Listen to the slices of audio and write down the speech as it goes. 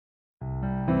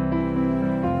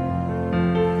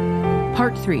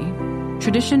Part 3.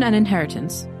 Tradition and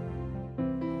Inheritance.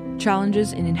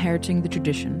 Challenges in inheriting the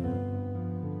tradition.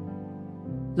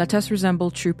 Let us resemble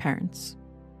true parents.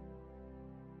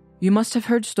 You must have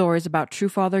heard stories about true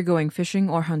father going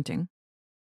fishing or hunting.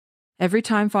 Every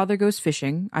time father goes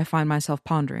fishing, I find myself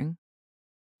pondering.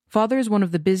 Father is one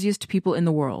of the busiest people in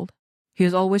the world. He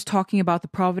is always talking about the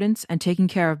providence and taking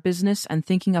care of business and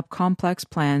thinking up complex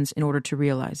plans in order to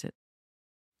realize it.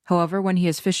 However, when he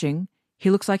is fishing, he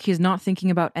looks like he is not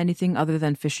thinking about anything other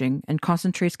than fishing and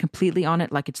concentrates completely on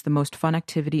it like it's the most fun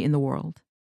activity in the world.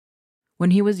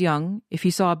 When he was young, if he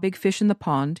saw a big fish in the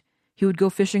pond, he would go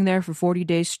fishing there for 40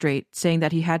 days straight, saying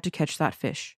that he had to catch that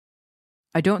fish.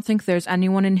 I don't think there's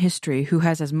anyone in history who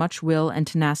has as much will and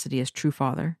tenacity as true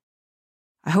father.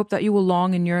 I hope that you will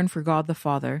long and yearn for God the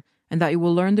Father, and that you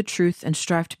will learn the truth and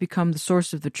strive to become the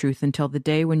source of the truth until the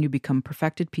day when you become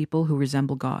perfected people who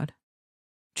resemble God.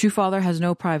 True father has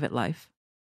no private life.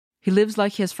 He lives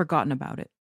like he has forgotten about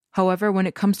it. However, when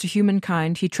it comes to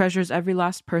humankind, he treasures every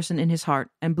last person in his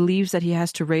heart and believes that he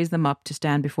has to raise them up to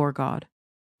stand before God.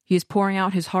 He is pouring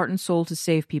out his heart and soul to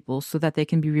save people so that they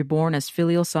can be reborn as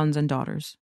filial sons and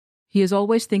daughters. He is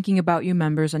always thinking about you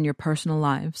members and your personal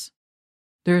lives.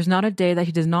 There is not a day that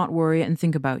he does not worry and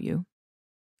think about you.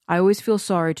 I always feel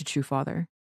sorry to true father.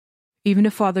 Even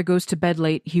if father goes to bed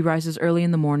late, he rises early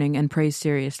in the morning and prays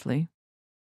seriously.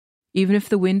 Even if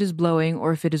the wind is blowing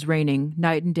or if it is raining,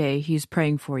 night and day he is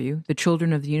praying for you, the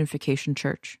children of the Unification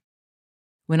Church.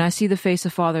 When I see the face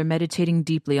of father meditating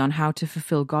deeply on how to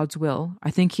fulfill God's will,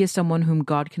 I think he is someone whom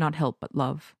God cannot help but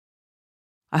love.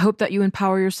 I hope that you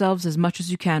empower yourselves as much as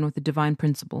you can with the divine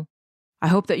principle. I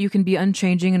hope that you can be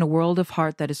unchanging in a world of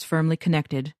heart that is firmly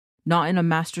connected, not in a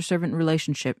master-servant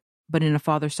relationship, but in a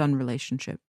father-son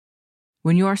relationship.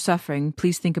 When you are suffering,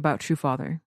 please think about true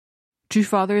father. True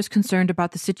father is concerned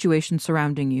about the situation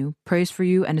surrounding you, prays for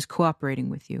you, and is cooperating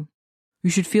with you. You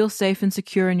should feel safe and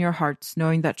secure in your hearts,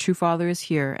 knowing that true father is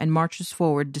here and marches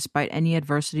forward despite any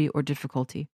adversity or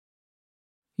difficulty.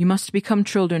 You must become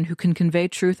children who can convey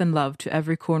truth and love to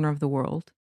every corner of the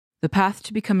world. The path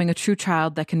to becoming a true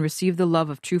child that can receive the love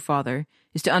of true father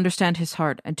is to understand his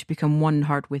heart and to become one in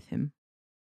heart with him.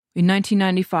 In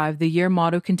 1995, the year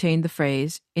motto contained the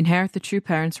phrase, "Inherit the true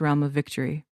parents' realm of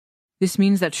victory." This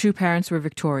means that true parents were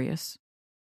victorious.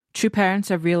 True parents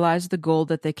have realized the goal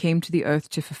that they came to the earth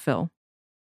to fulfill.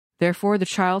 Therefore,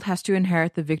 the child has to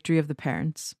inherit the victory of the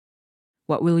parents.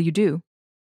 What will you do?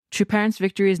 True parents'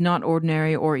 victory is not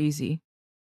ordinary or easy.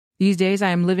 These days, I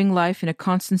am living life in a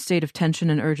constant state of tension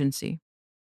and urgency.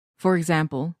 For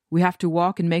example, we have to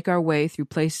walk and make our way through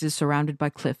places surrounded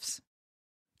by cliffs.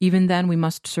 Even then, we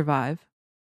must survive.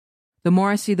 The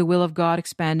more I see the will of God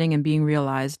expanding and being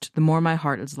realized, the more my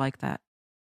heart is like that.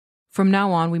 From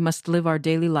now on, we must live our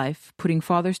daily life, putting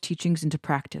Father's teachings into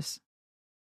practice.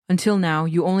 Until now,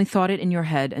 you only thought it in your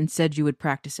head and said you would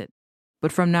practice it.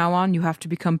 But from now on, you have to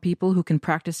become people who can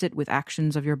practice it with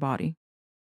actions of your body.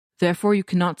 Therefore, you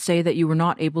cannot say that you were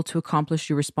not able to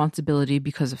accomplish your responsibility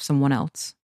because of someone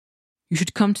else. You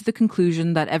should come to the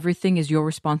conclusion that everything is your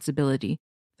responsibility,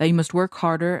 that you must work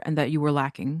harder and that you were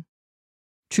lacking.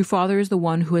 True father is the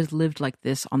one who has lived like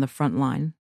this on the front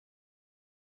line.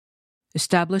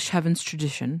 Establish heaven's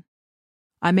tradition.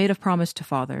 I made a promise to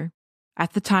father.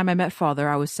 At the time I met father,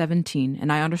 I was 17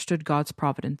 and I understood God's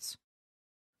providence.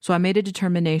 So I made a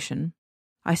determination.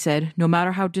 I said, no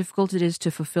matter how difficult it is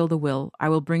to fulfill the will, I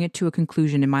will bring it to a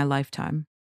conclusion in my lifetime.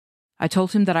 I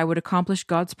told him that I would accomplish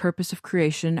God's purpose of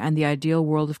creation and the ideal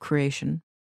world of creation.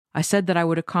 I said that I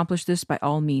would accomplish this by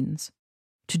all means.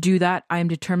 To do that, I am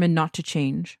determined not to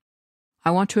change.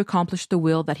 I want to accomplish the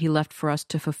will that he left for us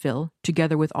to fulfill,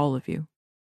 together with all of you.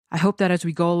 I hope that as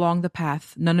we go along the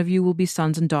path, none of you will be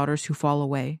sons and daughters who fall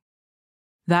away.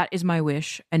 That is my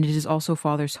wish, and it is also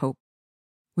Father's hope.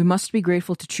 We must be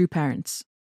grateful to true parents.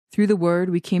 Through the Word,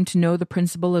 we came to know the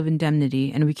principle of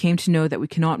indemnity, and we came to know that we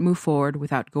cannot move forward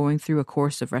without going through a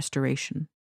course of restoration.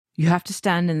 You have to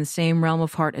stand in the same realm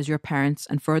of heart as your parents,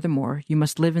 and furthermore, you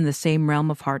must live in the same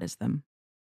realm of heart as them.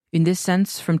 In this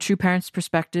sense, from true parents'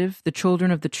 perspective, the children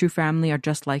of the true family are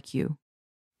just like you.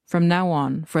 From now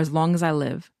on, for as long as I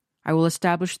live, I will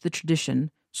establish the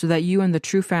tradition so that you and the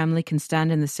true family can stand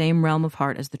in the same realm of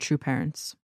heart as the true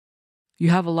parents. You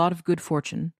have a lot of good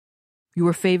fortune. You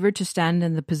were favored to stand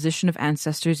in the position of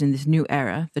ancestors in this new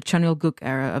era, the Chunilguk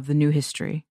era of the new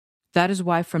history. That is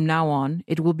why from now on,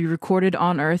 it will be recorded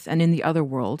on earth and in the other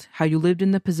world how you lived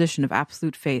in the position of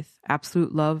absolute faith,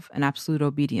 absolute love, and absolute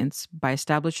obedience by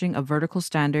establishing a vertical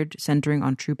standard centering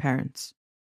on true parents.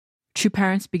 True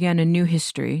parents began a new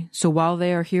history, so while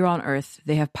they are here on earth,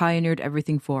 they have pioneered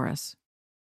everything for us.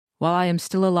 While I am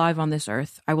still alive on this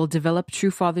earth, I will develop True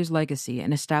Father's legacy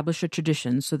and establish a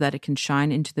tradition so that it can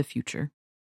shine into the future.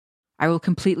 I will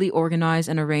completely organize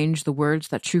and arrange the words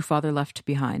that True Father left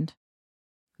behind.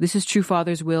 This is True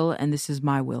Father's will, and this is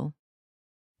my will.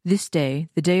 This day,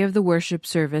 the day of the worship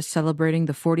service celebrating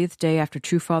the 40th day after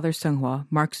True Father Seonghwa,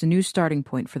 marks a new starting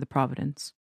point for the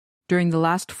Providence. During the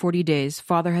last 40 days,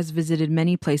 Father has visited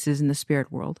many places in the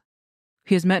spirit world.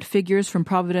 He has met figures from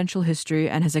providential history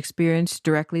and has experienced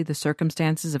directly the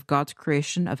circumstances of God's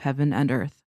creation of heaven and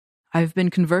earth. I have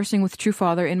been conversing with True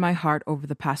Father in my heart over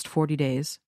the past 40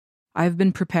 days. I have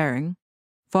been preparing.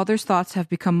 Father's thoughts have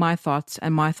become my thoughts,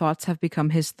 and my thoughts have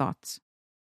become his thoughts.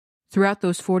 Throughout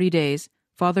those 40 days,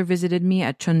 Father visited me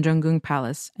at Cheonjeonggung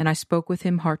Palace, and I spoke with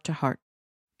him heart to heart.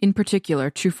 In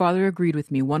particular, True Father agreed with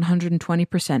me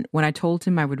 120% when I told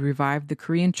him I would revive the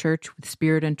Korean church with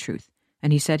spirit and truth,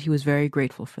 and he said he was very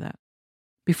grateful for that.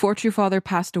 Before True Father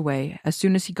passed away, as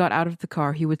soon as he got out of the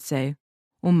car, he would say,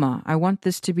 "Oma, I want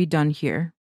this to be done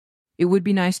here. It would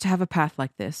be nice to have a path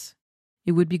like this.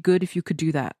 It would be good if you could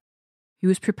do that." He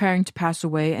was preparing to pass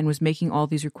away and was making all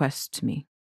these requests to me.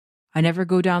 I never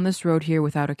go down this road here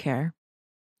without a care.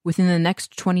 Within the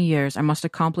next 20 years, I must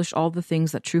accomplish all the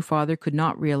things that True Father could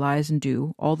not realize and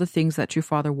do, all the things that True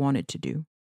Father wanted to do.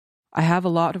 I have a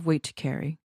lot of weight to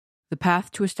carry. The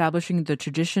path to establishing the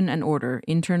tradition and order,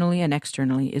 internally and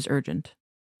externally, is urgent.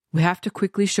 We have to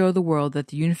quickly show the world that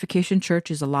the Unification Church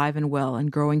is alive and well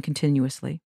and growing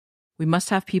continuously. We must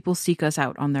have people seek us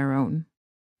out on their own.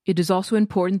 It is also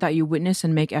important that you witness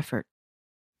and make effort.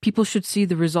 People should see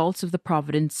the results of the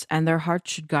Providence, and their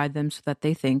hearts should guide them so that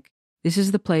they think, "This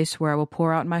is the place where I will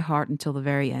pour out my heart until the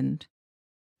very end."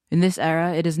 In this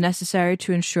era, it is necessary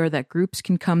to ensure that groups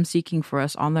can come seeking for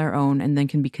us on their own and then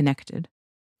can be connected.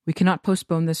 We cannot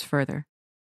postpone this further.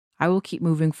 I will keep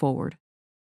moving forward.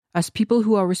 As people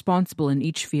who are responsible in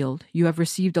each field, you have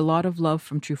received a lot of love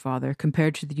from True Father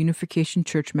compared to the Unification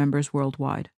Church members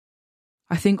worldwide.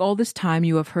 I think all this time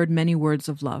you have heard many words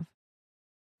of love.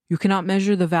 You cannot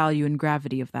measure the value and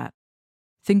gravity of that.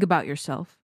 Think about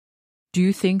yourself. Do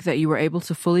you think that you were able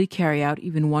to fully carry out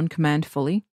even one command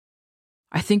fully?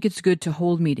 I think it's good to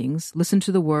hold meetings, listen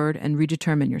to the word, and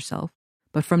redetermine yourself.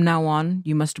 But from now on,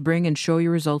 you must bring and show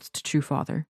your results to True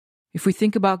Father. If we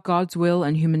think about God's will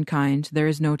and humankind, there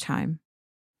is no time.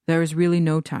 There is really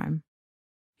no time.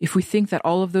 If we think that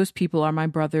all of those people are my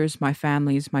brothers, my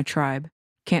families, my tribe,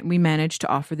 can't we manage to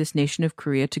offer this nation of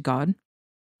Korea to God?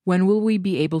 When will we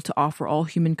be able to offer all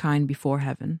humankind before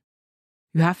heaven?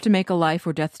 You have to make a life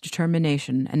or death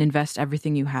determination and invest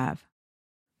everything you have.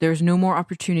 There is no more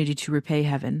opportunity to repay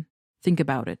heaven. Think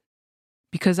about it.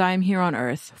 Because I am here on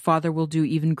earth, Father will do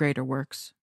even greater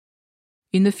works.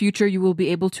 In the future, you will be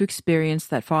able to experience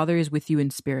that Father is with you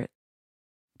in spirit.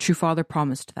 True Father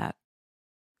promised that.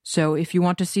 So, if you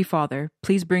want to see Father,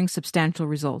 please bring substantial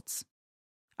results.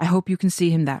 I hope you can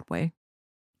see him that way.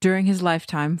 During his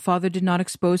lifetime, Father did not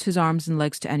expose his arms and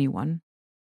legs to anyone.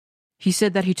 He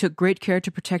said that he took great care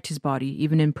to protect his body,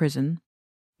 even in prison.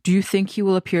 Do you think he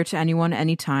will appear to anyone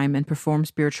any time and perform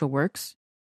spiritual works?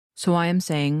 So I am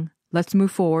saying, let's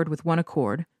move forward with one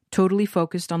accord, totally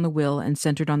focused on the will and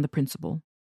centered on the principle.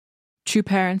 True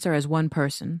parents are as one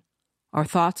person. Our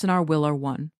thoughts and our will are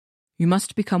one. You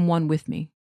must become one with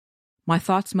me. My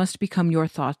thoughts must become your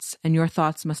thoughts, and your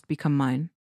thoughts must become mine.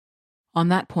 On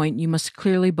that point, you must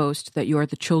clearly boast that you are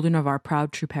the children of our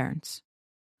proud true parents.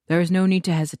 There is no need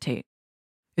to hesitate.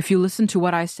 If you listen to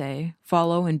what I say,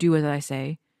 follow and do as I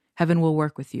say, heaven will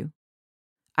work with you.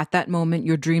 At that moment,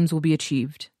 your dreams will be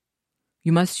achieved.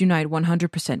 You must unite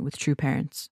 100% with true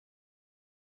parents.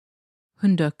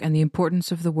 Hunduk and the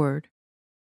importance of the word.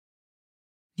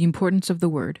 The importance of the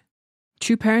word.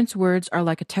 True parents' words are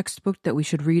like a textbook that we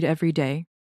should read every day.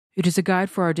 It is a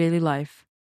guide for our daily life.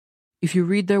 If you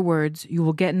read their words, you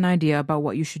will get an idea about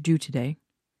what you should do today.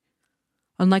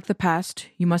 Unlike the past,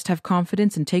 you must have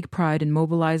confidence and take pride in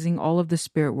mobilizing all of the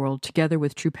spirit world together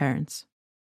with true parents.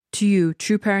 To you,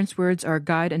 true parents' words are a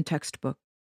guide and textbook.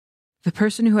 The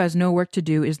person who has no work to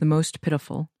do is the most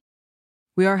pitiful.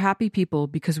 We are happy people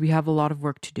because we have a lot of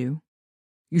work to do.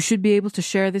 You should be able to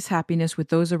share this happiness with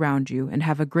those around you and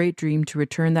have a great dream to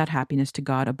return that happiness to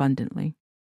God abundantly.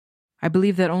 I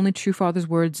believe that only True Father's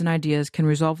words and ideas can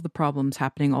resolve the problems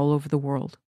happening all over the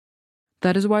world.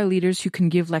 That is why leaders who can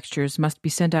give lectures must be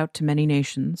sent out to many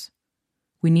nations.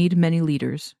 We need many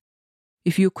leaders.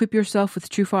 If you equip yourself with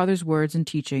True Father's words and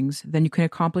teachings, then you can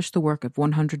accomplish the work of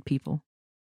 100 people.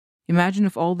 Imagine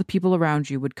if all the people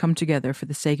around you would come together for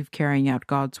the sake of carrying out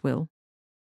God's will.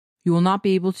 You will not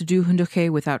be able to do Hundoke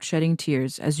without shedding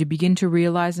tears as you begin to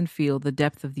realize and feel the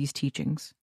depth of these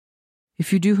teachings.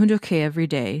 If you do Hundoke every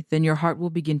day, then your heart will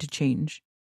begin to change.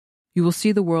 You will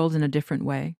see the world in a different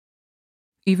way.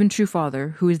 Even True Father,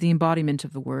 who is the embodiment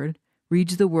of the Word,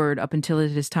 reads the Word up until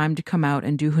it is time to come out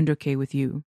and do Hundoke with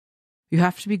you. You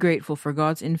have to be grateful for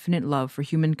God's infinite love for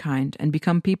humankind and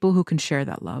become people who can share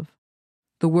that love.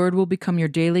 The Word will become your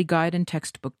daily guide and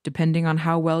textbook depending on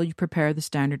how well you prepare the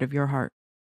standard of your heart.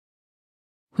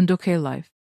 Hundoke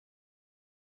life.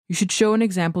 You should show an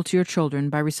example to your children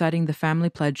by reciting the family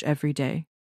pledge every day.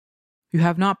 You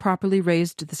have not properly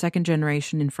raised the second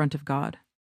generation in front of God.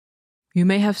 You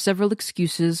may have several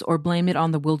excuses or blame it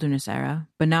on the wilderness era,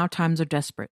 but now times are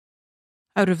desperate.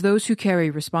 Out of those who carry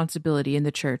responsibility in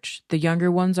the church, the younger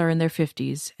ones are in their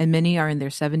 50s, and many are in their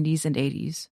 70s and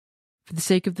 80s. For the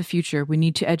sake of the future, we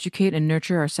need to educate and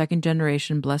nurture our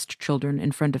second-generation blessed children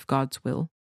in front of God's will.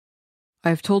 I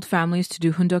have told families to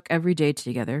do Hundok every day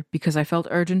together because I felt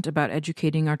urgent about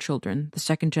educating our children, the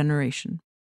second generation.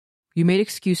 You made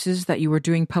excuses that you were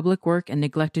doing public work and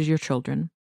neglected your children.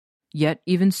 Yet,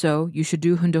 even so, you should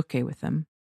do Hundoke with them.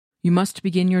 You must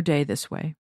begin your day this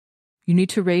way. You need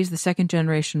to raise the second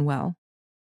generation well.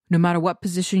 No matter what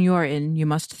position you are in, you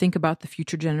must think about the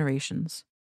future generations.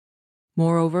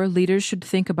 Moreover, leaders should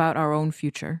think about our own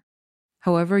future.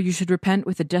 However, you should repent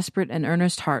with a desperate and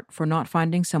earnest heart for not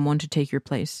finding someone to take your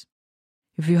place.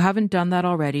 If you haven't done that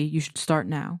already, you should start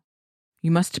now. You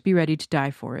must be ready to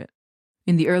die for it.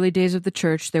 In the early days of the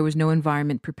church, there was no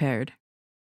environment prepared.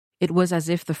 It was as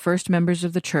if the first members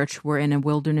of the church were in a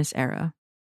wilderness era.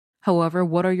 However,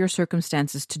 what are your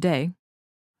circumstances today?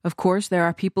 Of course, there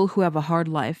are people who have a hard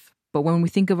life, but when we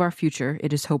think of our future,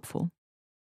 it is hopeful.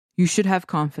 You should have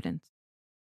confidence.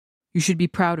 You should be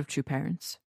proud of true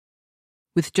parents.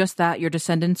 With just that, your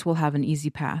descendants will have an easy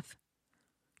path.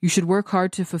 You should work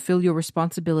hard to fulfill your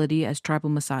responsibility as tribal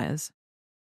messiahs.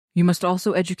 You must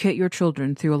also educate your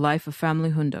children through a life of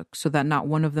family Hundok so that not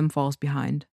one of them falls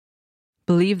behind.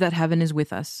 Believe that heaven is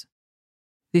with us.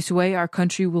 This way, our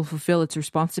country will fulfill its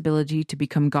responsibility to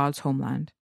become God's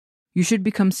homeland. You should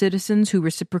become citizens who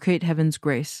reciprocate heaven's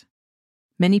grace.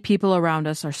 Many people around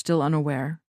us are still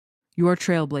unaware. You are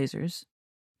trailblazers.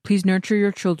 Please nurture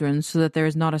your children so that there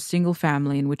is not a single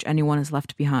family in which anyone is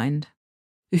left behind.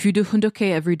 If you do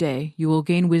Hundoke every day, you will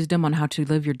gain wisdom on how to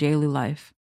live your daily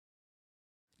life.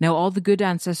 Now all the good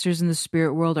ancestors in the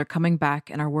spirit world are coming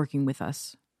back and are working with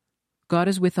us. God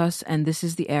is with us, and this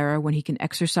is the era when he can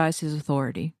exercise his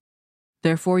authority.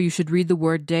 Therefore, you should read the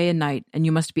word day and night, and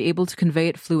you must be able to convey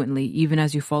it fluently even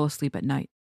as you fall asleep at night.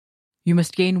 You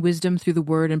must gain wisdom through the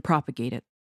word and propagate it.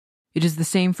 It is the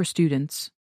same for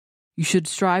students. You should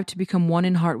strive to become one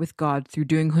in heart with God through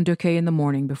doing Hundoke in the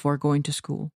morning before going to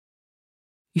school.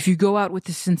 If you go out with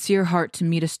a sincere heart to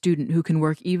meet a student who can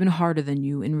work even harder than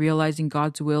you in realizing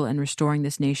God's will and restoring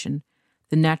this nation,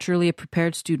 then naturally a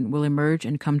prepared student will emerge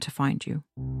and come to find you.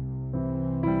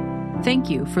 Thank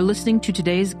you for listening to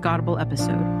today's Godable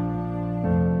episode.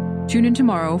 Tune in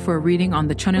tomorrow for a reading on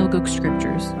the Chunilguk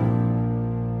scriptures.